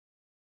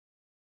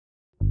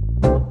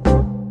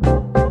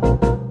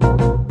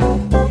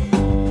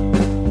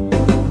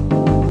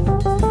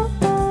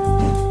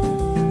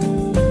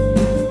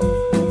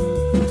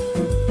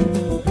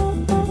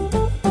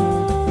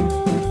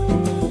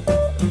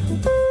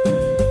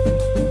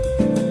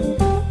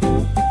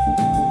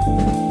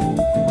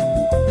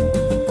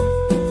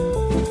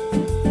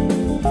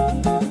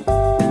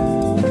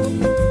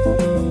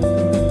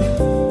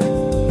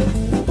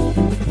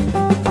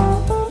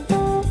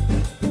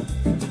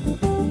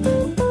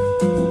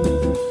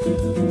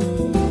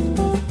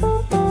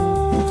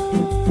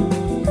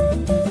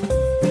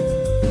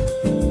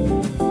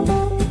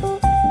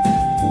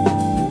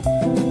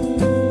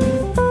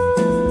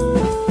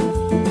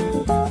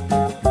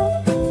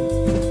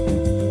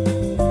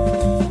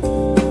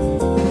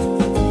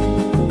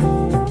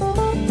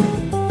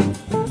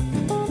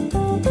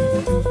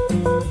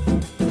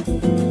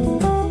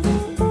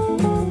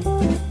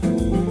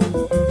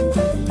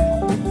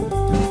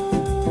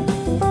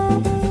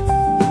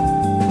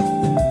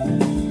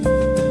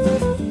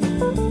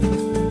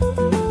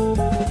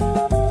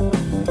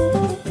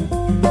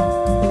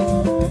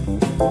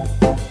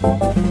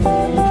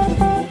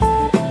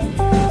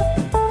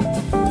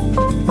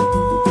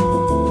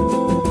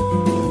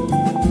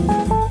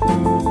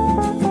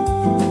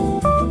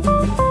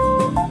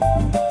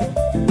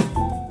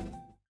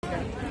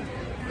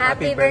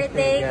Happy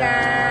birthday,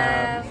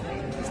 Gab!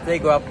 Stay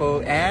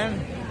guapo and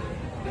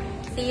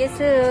See you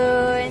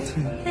soon!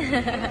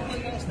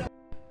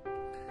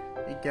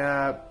 Hey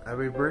Gab,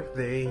 happy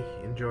birthday.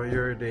 Enjoy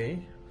your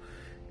day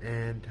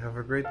and have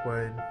a great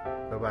one.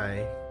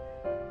 Bye-bye.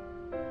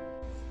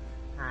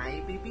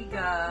 Hi, baby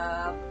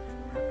Gab.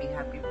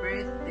 Happy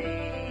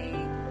birthday.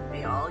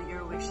 May all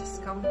your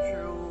wishes come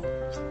true.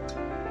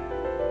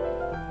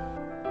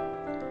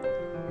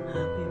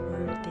 Happy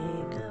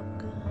birthday, Gab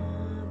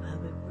Gab.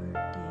 Happy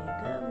birthday,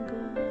 Gab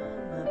Gab.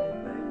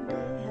 Happy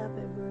birthday,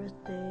 happy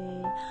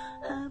birthday.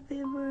 Happy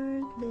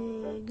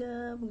birthday,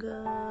 Gab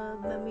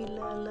Gab.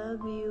 Mamila,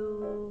 love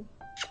you.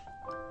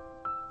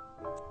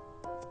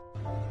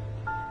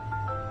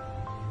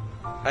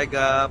 Hi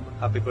Gab,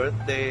 happy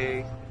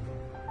birthday.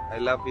 I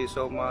love you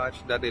so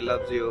much. Daddy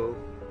loves you.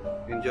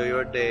 Enjoy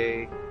your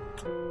day.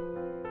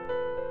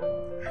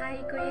 Hi,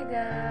 Kuya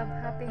Gab!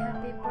 Happy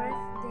birthday!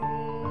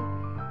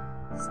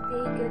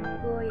 Stay good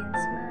boy and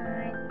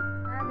smile.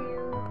 Love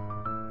you!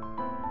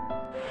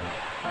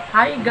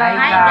 Hi, Gab.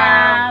 Hi,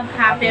 Gab.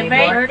 Happy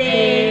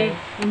birthday.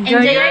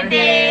 Enjoy your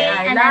day.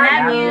 And I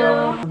love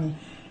you.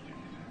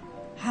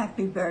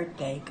 Happy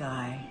birthday,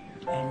 Guy,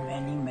 and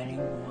many, many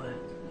more.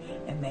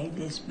 And may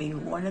this be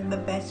one of the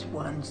best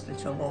ones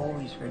that you'll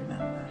always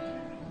remember.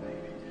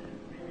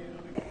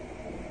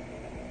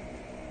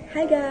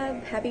 Hi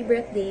Gab, happy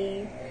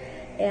birthday!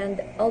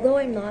 And although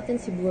I'm not in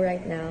Cebu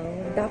right now,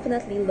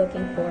 definitely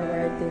looking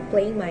forward to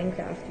playing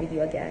Minecraft with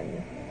you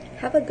again.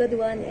 Have a good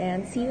one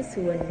and see you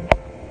soon!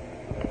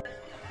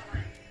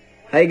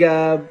 Hi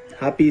Gab!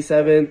 Happy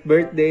 7th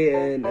birthday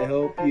and I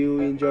hope you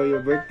enjoy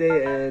your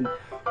birthday and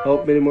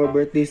hope many more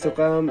birthdays to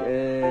come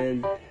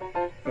and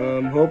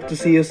hope to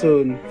see you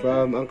soon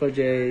from Uncle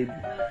Jade.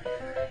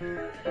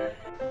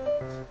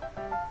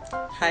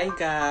 Hi,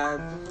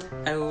 Gab.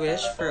 I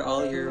wish for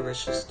all your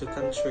wishes to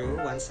come true.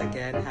 Once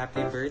again,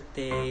 happy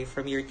birthday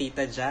from your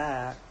Tita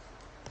Jack.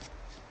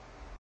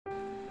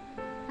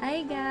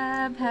 Hi,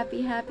 Gab!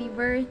 Happy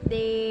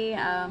birthday!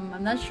 I'm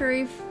not sure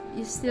if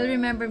you still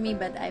remember me,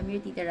 but I'm your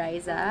Tita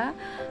Riza,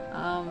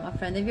 a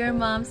friend of your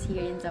mom's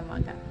here in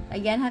Zamboanga.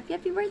 Again,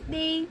 happy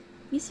birthday!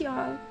 Miss you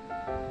all!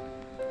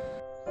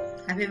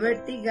 Happy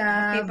birthday,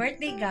 Gab. Happy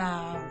birthday,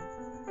 Gab.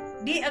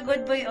 Be a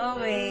good boy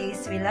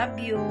always. We love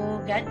you.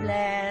 God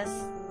bless.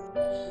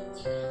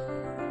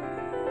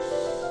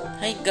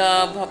 Hi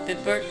Gab, happy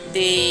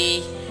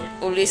birthday.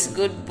 Always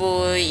good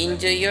boy.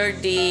 Enjoy your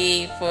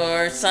day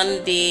for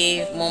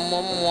Sunday. Mom,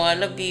 I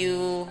love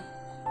you.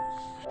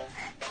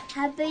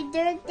 Happy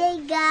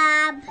birthday,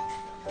 Gab.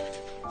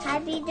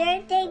 Happy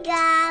birthday,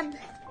 Gab.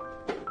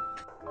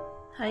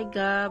 Hi,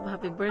 Gab.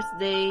 Happy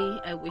birthday.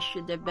 I wish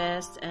you the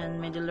best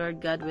and may the Lord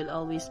God will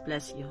always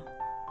bless you.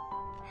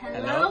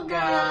 Hello,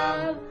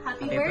 Gab!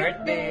 Happy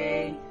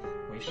birthday!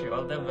 Wish you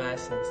all the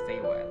best and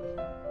stay well.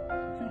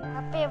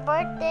 Happy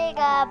birthday,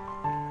 Gab.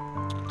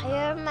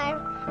 You're my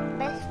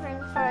best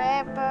friend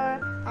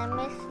forever. I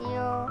miss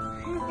you.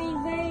 Happy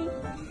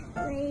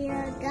birthday,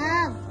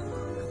 Gab.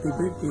 Happy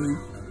birthday!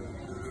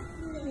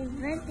 Happy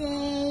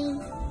birthday.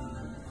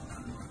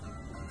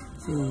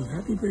 Say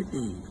happy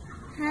birthday!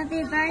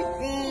 Happy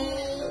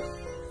birthday.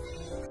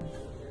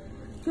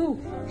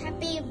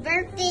 Happy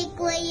birthday,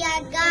 Kuya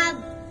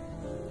Gab.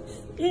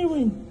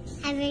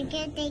 Happy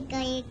birthday,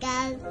 Kuya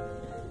Gab.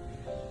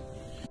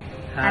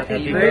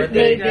 Happy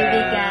birthday,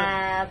 baby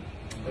Gab!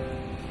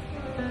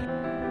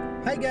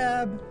 Hi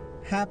Gab!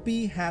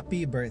 Happy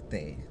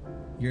birthday!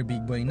 You're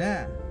big boy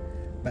na.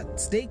 But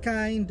stay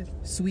kind,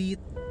 sweet,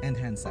 and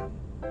handsome.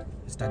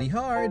 Study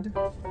hard.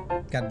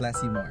 God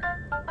bless you more.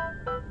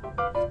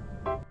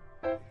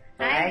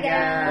 Hi,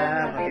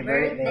 Gab! Happy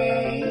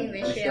birthday!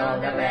 Wish you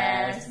all the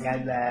best!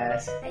 God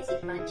bless. Hi, si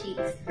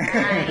Panchis!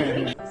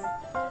 Hi!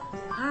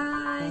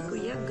 Hi,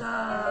 Kuya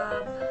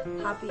Gab.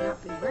 Happy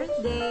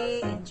birthday.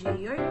 Enjoy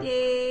your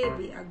day.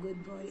 Be a good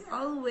boy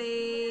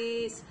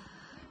always.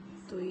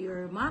 To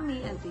your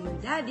mommy and to your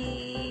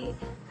daddy.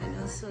 And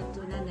also to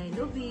Nanay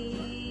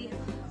Luby.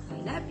 I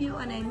love you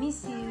and I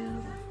miss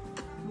you.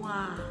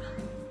 Mwah.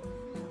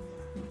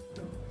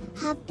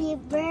 Happy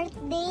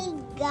birthday,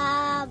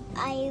 Gab.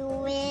 I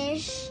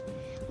wish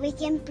we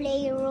can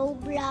play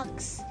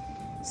Roblox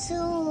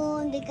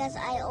soon because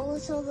I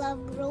also love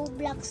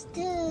Roblox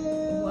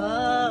too.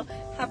 Wow!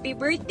 Happy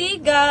birthday,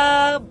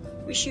 Gab!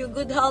 Wish you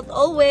good health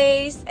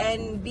always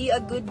and be a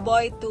good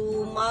boy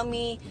to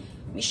Mommy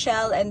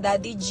Michelle and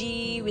Daddy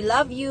G. We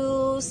love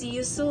you. See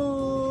you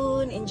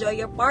soon. Enjoy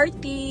your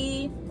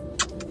party.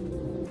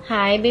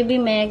 Hi,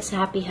 baby Megs.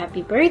 Happy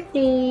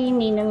birthday.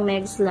 Ninang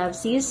Megs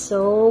loves you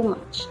so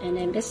much. And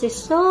I miss you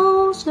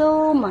so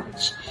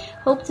much.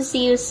 Hope to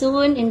see you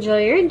soon. Enjoy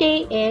your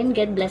day and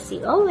God bless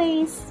you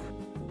always.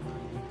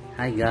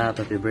 Hi Gab,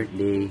 happy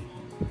birthday.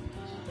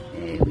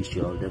 Wish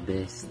you all the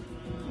best.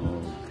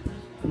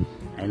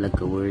 I like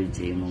ka word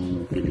sa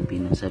imong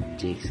Filipino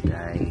subjects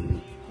kay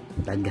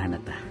daghan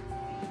na ta.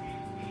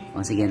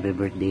 Once again, happy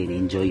birthday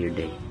and enjoy your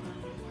day.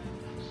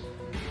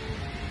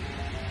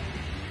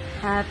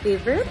 Happy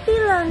birthday,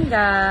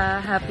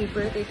 Langga! Happy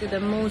birthday to the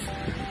most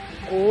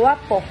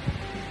guwapo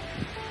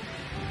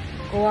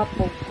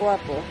Guwapo.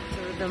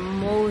 So the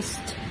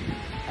most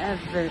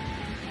ever.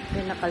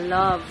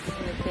 Pinaka-love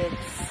ni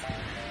Tits.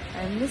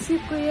 I miss you,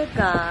 Kuya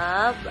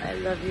Gab. I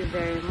love you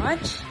very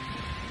much.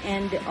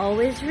 And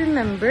always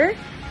remember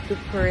to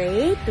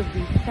pray, to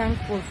be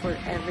thankful for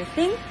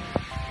everything.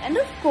 And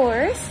of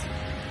course,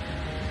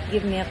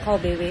 give me a call,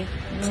 baby.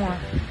 Mwah.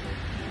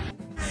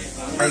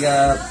 Hi,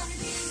 Gab.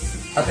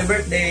 Happy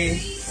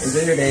birthday.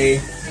 Enjoy your day.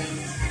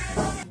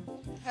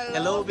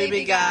 Hello,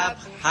 baby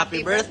Gab.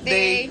 Happy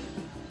birthday.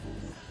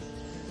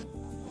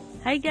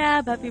 Hi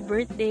Gab, happy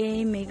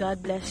birthday. May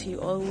God bless you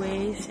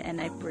always,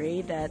 and I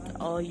pray that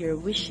all your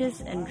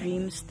wishes and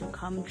dreams to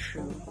come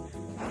true.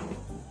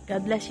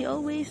 God bless you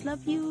always.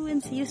 Love you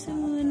and see you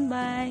soon.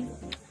 Bye.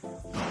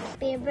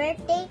 Happy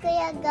birthday,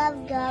 Kuya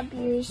Gab Gab.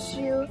 Wish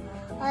you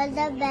all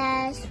the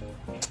best.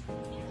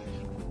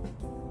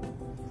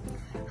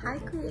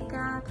 Hi Kuya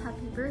Gab,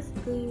 happy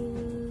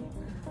birthday.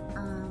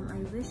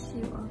 I wish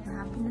you all the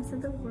happiness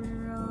of the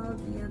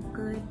world. Be a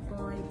good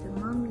boy to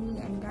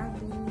mommy and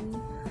daddy.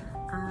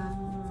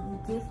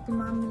 Gift to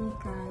mommy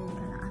kay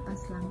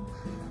atas lang.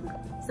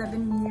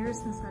 7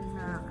 years na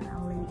sana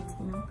kanang late,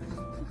 you know.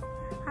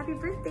 Happy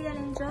birthday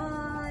and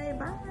enjoy.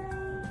 Bye.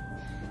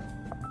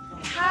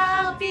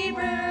 Happy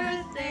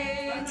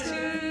birthday to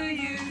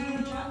you.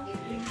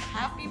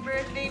 Happy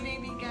birthday,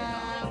 baby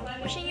Gab.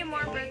 Wishing you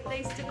more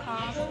birthdays to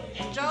come.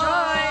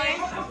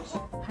 Enjoy.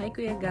 Hi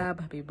Kuya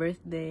Gab, happy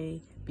birthday.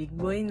 Big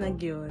boy na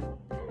gyud.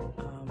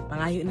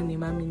 Pangayo na ni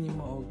mami ni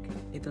mo og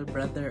little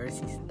brother or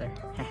sister.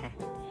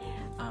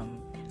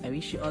 I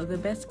wish you all the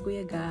best,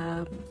 Kuya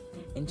Gab.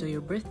 Enjoy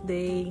your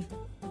birthday.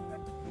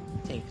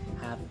 Say,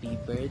 happy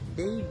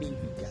birthday, baby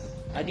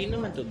Gab. Di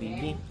naman to,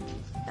 baby.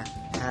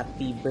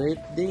 Happy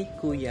birthday,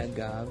 Kuya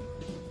Gab.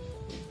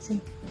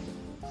 Sing.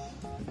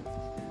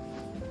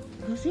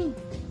 Go sing.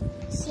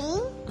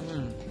 Sing?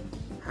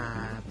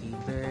 Happy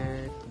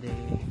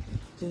birthday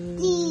to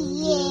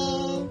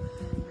you.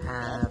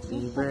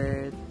 Happy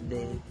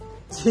birthday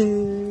to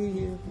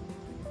you.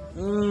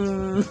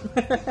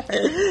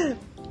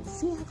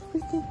 Sing happy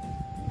birthday.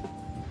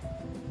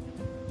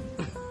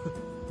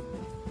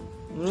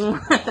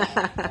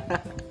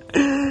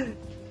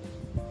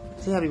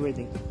 Say happy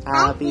birthday.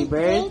 Happy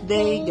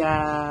birthday,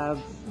 Gab.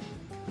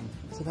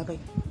 Say bye-bye.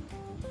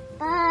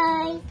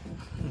 Bye.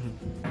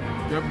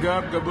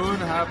 Gab Gabon,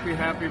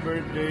 happy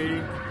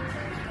birthday.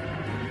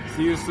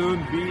 See you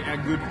soon. Be a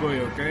good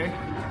boy, okay?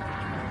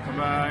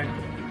 Bye-bye.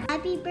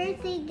 Happy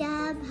birthday,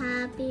 Gab.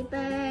 Happy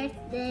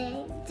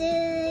birthday to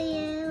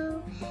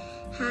you.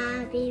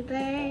 Happy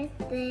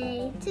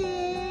birthday to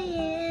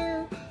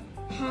you.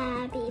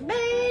 Happy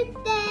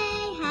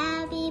birthday,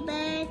 happy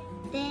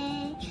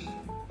birthday.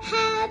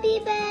 Happy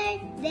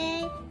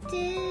birthday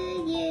to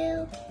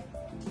you.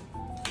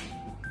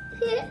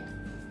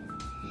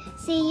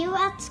 See you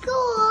at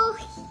school.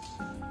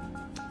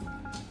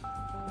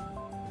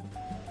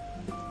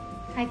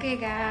 Hi Kuya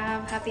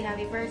Gab,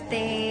 happy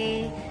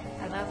birthday.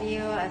 I love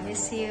you, I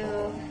miss you.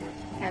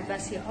 God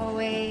bless you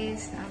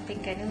always.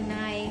 Amping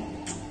kanunay.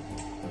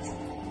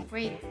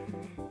 Wait.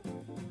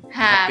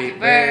 Happy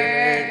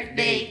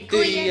birthday,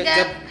 Kuya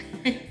Gab.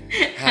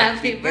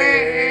 Happy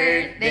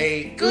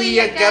birthday,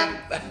 Kuya Gab.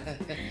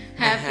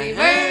 Happy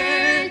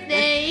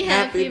birthday,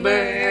 happy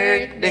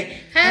birthday,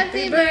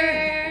 happy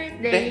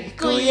birthday,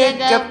 Kuya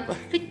Gab.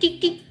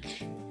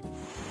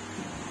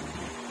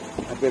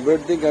 Happy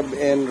birthday, Gab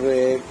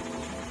Enric.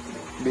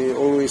 Be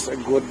always a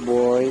good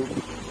boy.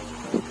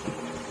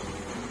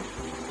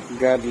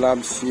 God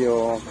loves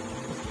you.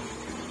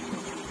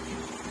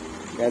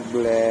 God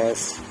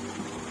bless.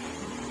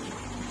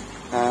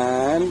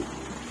 And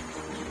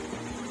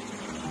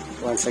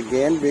once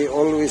again, be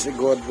always a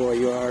good boy.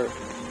 You are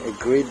a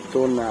grade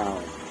 2 now.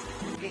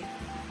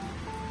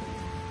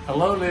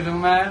 Hello,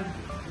 little man.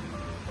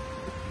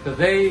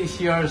 Today is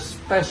your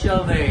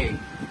special day.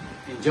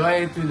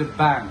 Enjoy it to the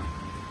bank.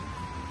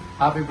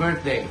 Happy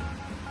birthday.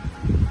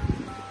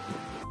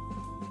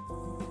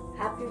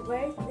 Happy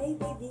birthday,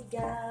 baby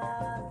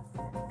Gab.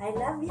 I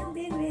love you,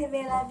 baby.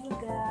 I love you,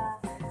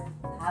 Gab.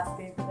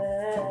 Happy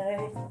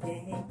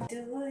birthday to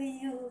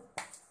you.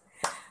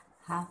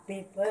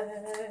 Happy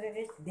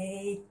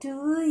birthday to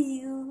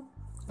you.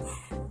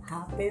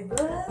 Happy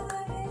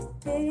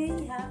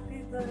birthday, happy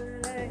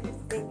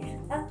birthday,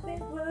 happy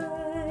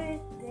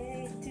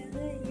birthday to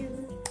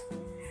you.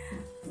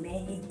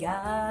 May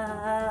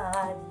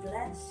God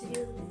bless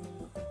you.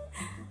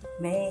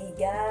 May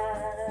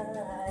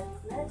God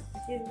bless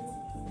you.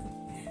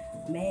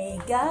 May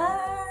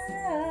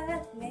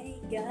God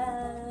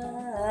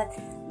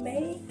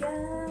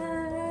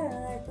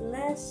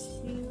bless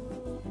you.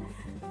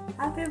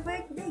 Happy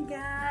birthday,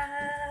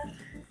 God.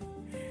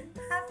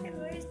 Happy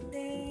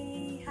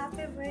birthday.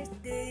 Happy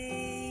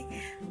birthday.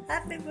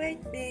 Happy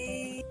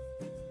birthday.